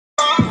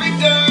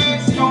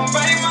bitches, gon'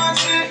 bang my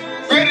shit.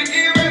 Ready to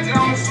get rich,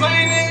 I'm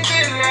slaying this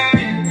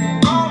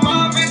bitch. All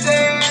my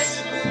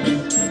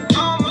bitches,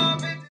 all my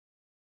bitches.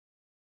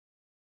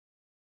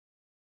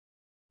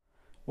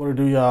 What to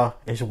do, y'all?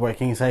 It's your boy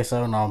King Say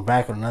So, and I'm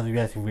back with another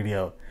reaction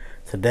video.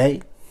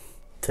 Today,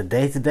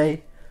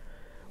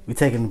 we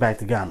taking it back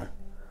to Ghana.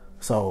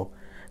 So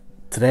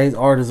today's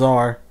artists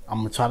are, I'm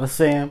gonna try to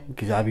say them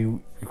because y'all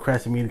be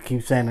requesting me to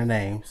keep saying their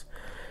names.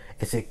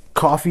 It's a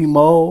Kofi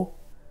Mo,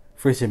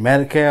 featuring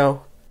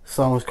Medikal.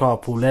 Song is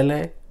called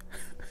Pulele.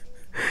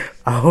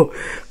 I hope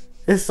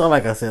it sounds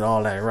like I said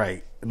all that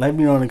right. Let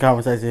me know in the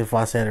comment section if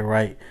I said it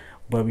right.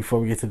 But before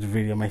we get to the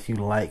video, make sure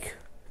you like,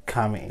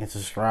 comment, and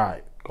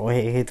subscribe. Go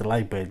ahead and hit the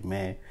like button,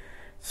 man.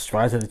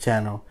 Subscribe to the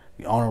channel.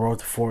 We on the road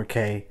to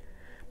 4K.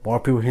 More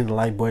people hit the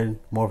like button.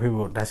 More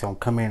people that's gonna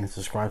come in and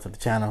subscribe to the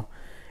channel.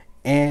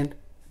 And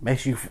make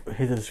sure you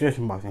hit the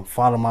description box and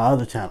follow my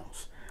other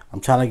channels.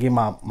 I'm trying to get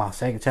my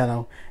second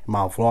channel and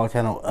my vlog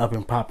channel up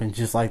and popping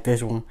just like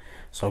this one.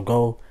 So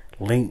go,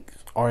 links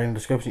are in the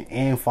description,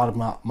 and follow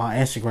my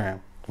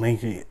Instagram.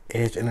 Link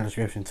is in the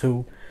description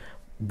too.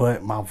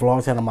 But my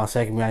vlog channel, my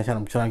second channel,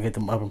 I'm trying to get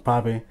them up and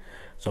popping.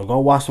 So go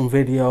watch some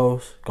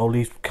videos, go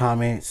leave some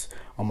comments.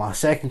 On my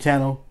second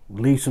channel,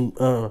 leave some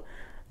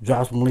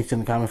drop some links in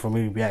the comments for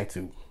me to react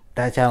to.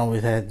 That channel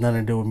has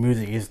nothing to do with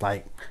music. It's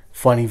like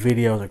funny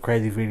videos or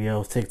crazy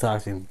videos,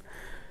 TikToks, and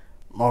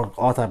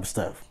all type of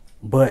stuff.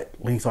 But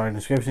links are in the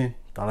description.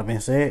 All that being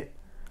said,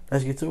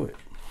 let's get to it.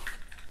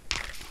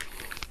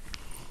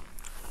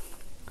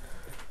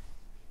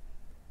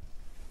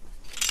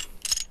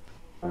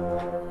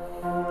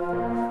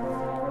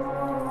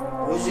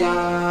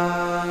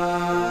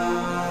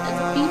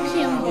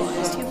 BPM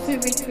Boys, your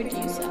favorite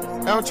producer.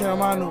 El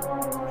Chairmano.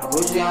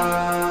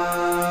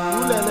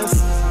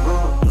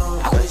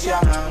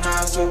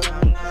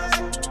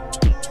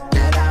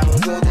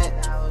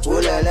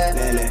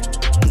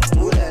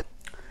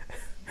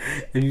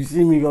 If you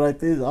see me go like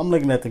this, I'm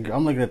looking at the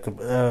girl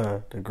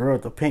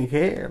with the pink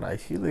hair. Like,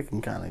 she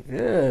looking kind of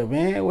good,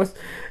 man.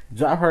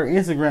 Drop her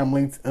Instagram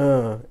links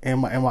in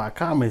my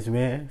comments,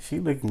 man. She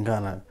looking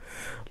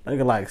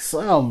like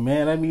something,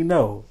 man. Let me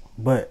know.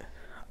 But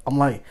I'm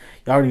like,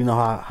 y'all already know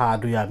how I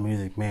do y'all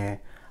music, man.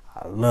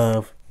 I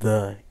love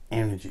the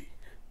energy.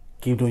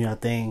 Keep doing y'all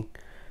thing.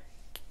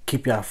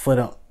 Keep y'all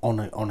foot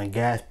on the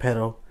gas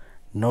pedal.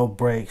 No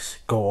brakes.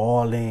 Go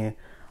all in.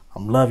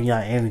 I'm loving y'all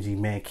energy,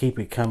 man. Keep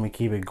it coming.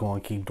 Keep it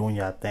going. Keep doing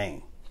y'all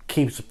thing.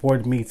 Keep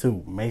supporting me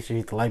too. Make sure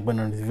you hit the like button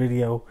on this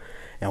video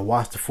and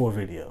watch the full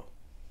video.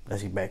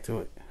 Let's get back to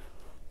it.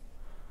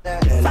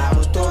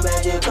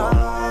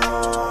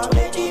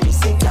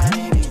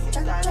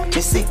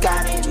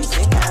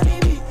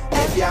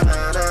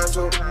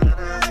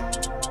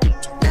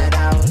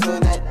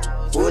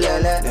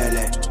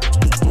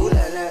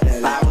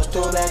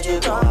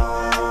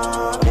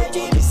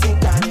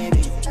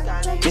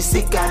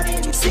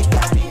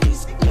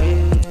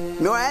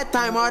 No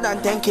time more than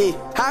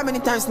 10K. How many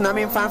times na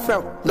me fan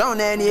from?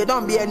 Don't any,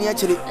 don't be any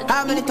actually.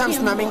 How many times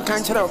na me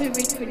can't show?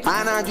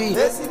 Anna G,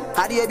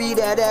 how do you be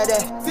there?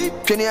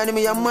 Can you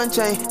enemy a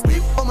munching?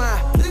 Oh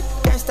my,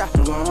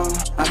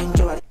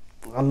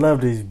 I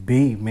love this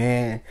beat,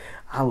 man.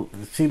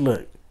 See,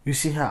 look, you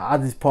see how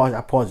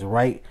I pause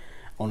right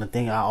on the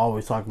thing I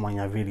always talk about in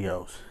your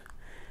videos.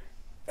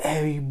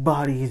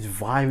 Everybody is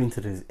vibing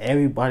to this.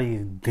 Everybody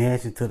is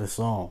dancing to the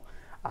song.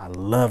 I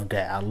love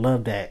that. I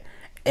love that.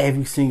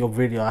 Every single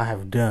video I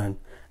have done,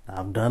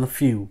 I've done a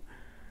few,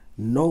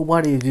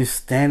 nobody is just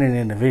standing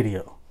in the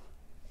video.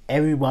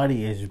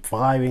 Everybody is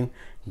vibing,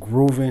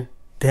 grooving,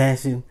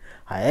 dancing,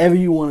 however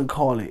you want to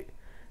call it.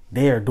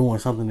 They are doing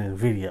something in the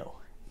video.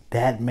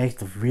 That makes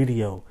the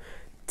video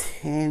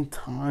 10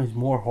 times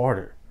more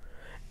harder.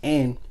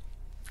 And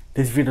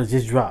this video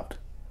just dropped.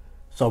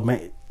 So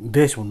man,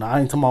 this one, I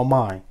ain't talking about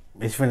mine.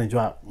 It's finna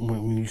drop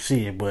when you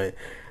see it, but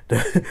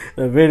the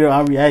video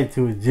I'm reacting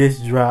to is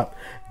just dropped.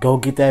 Go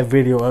get that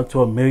video up to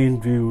 1 million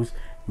views.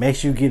 Make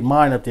sure you get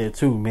mine up there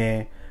too,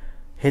 man.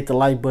 Hit the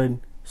like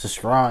button,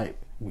 subscribe.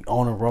 We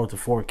on the road to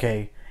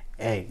 4K.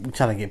 Hey, we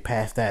trying to get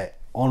past that.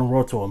 On the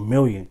road to 1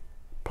 million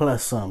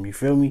plus some. You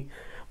feel me?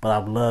 But I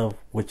love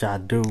what y'all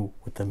do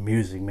with the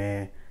music,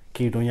 man.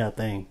 Keep doing y'all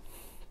thing.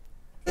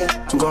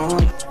 I'm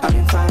going, I'm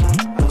in fire,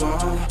 I'm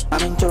going,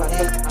 I'm in joy,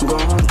 I'm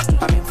going,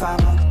 I'm in fire.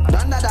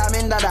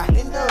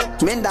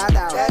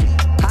 Mindada.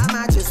 How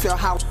much is your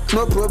house?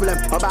 No problem.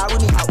 About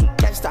any house.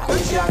 Catch that.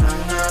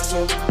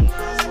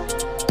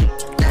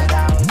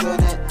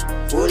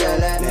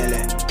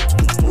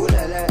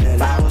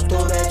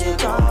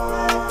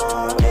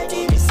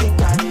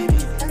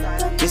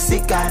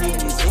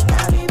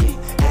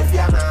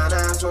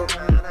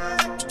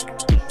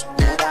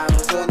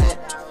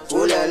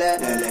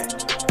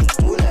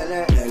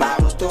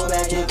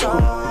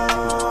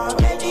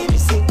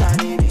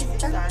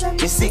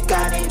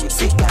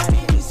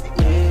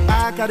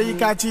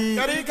 Karikachi,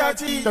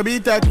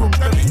 Tabita Kum,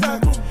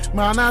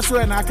 Mana so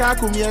and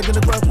Akakum, you're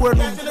gonna put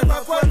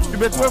you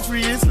better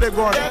free is the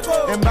God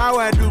and bow.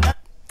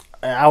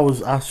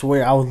 I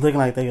swear, I was looking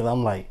like that.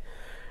 I'm like,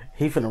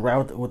 he finna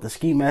rap with the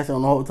ski mask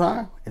on the whole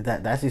time? Is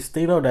that's his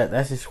stilo?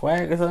 That's his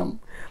swag or something?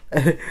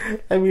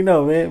 Let me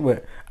know, man.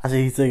 But I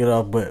said he took it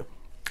off. But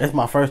it's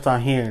my first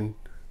time hearing.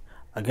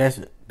 I guess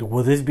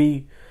will this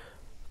be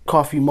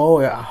Kofi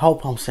Mo? I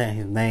hope I'm saying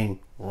his name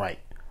right.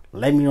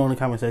 Let me know in the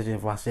comment section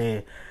if I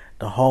said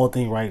the whole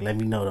thing right. Let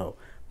me know though.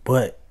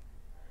 But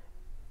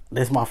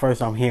this is my first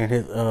time hearing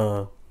his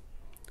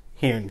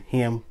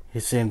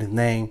saying his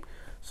name.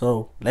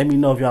 So let me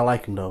know if y'all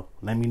like him though.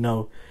 Let me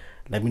know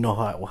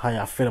how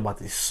y'all feel about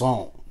this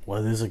song.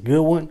 Was this a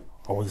good one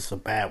or was this a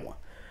bad one?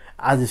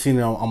 I just seen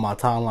it on my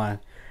timeline,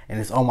 and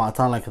it's on my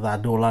timeline because I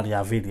do a lot of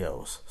y'all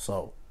videos.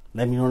 So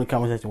let me know in the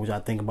comment section what y'all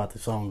think about the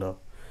song though.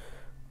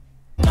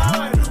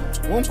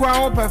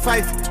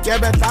 1.5, yeah,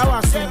 better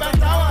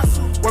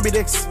what be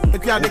dicks?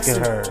 If you are dicks,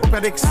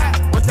 what dicks?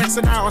 What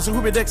text now? Also,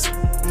 who be dicks?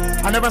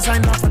 I never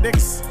signed up for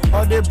dicks.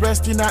 All day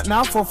breasting that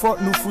now for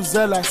no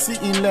fuzella, see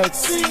in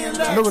legs.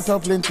 No go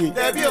top plenty.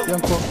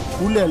 Yanko,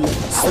 Pulele.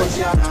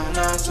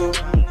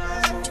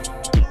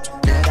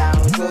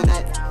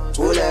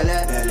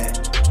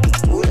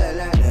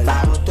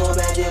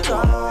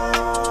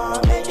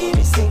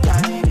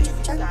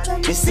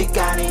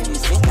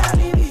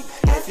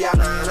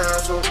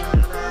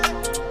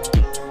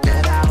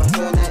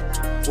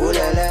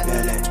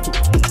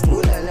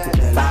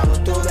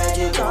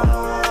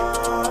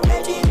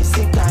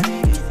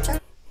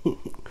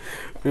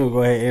 We're gonna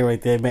go ahead and end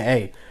right there, man.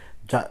 Hey,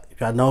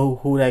 if y'all know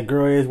who that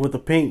girl is with the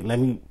pink, let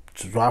me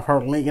drop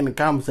her link in the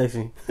comment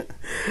section.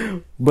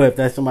 But if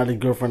that's somebody's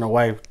girlfriend or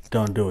wife,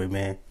 don't do it,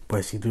 man.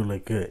 But she do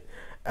look good.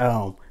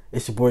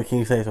 It's your boy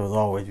King Say, so as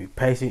always, be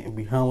patient and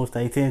be humble.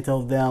 Stay 10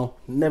 toes down.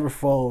 Never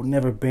fold,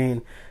 never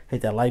bend.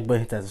 Hit that like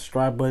button, hit that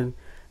subscribe button.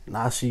 And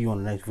I'll see you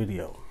on the next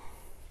video.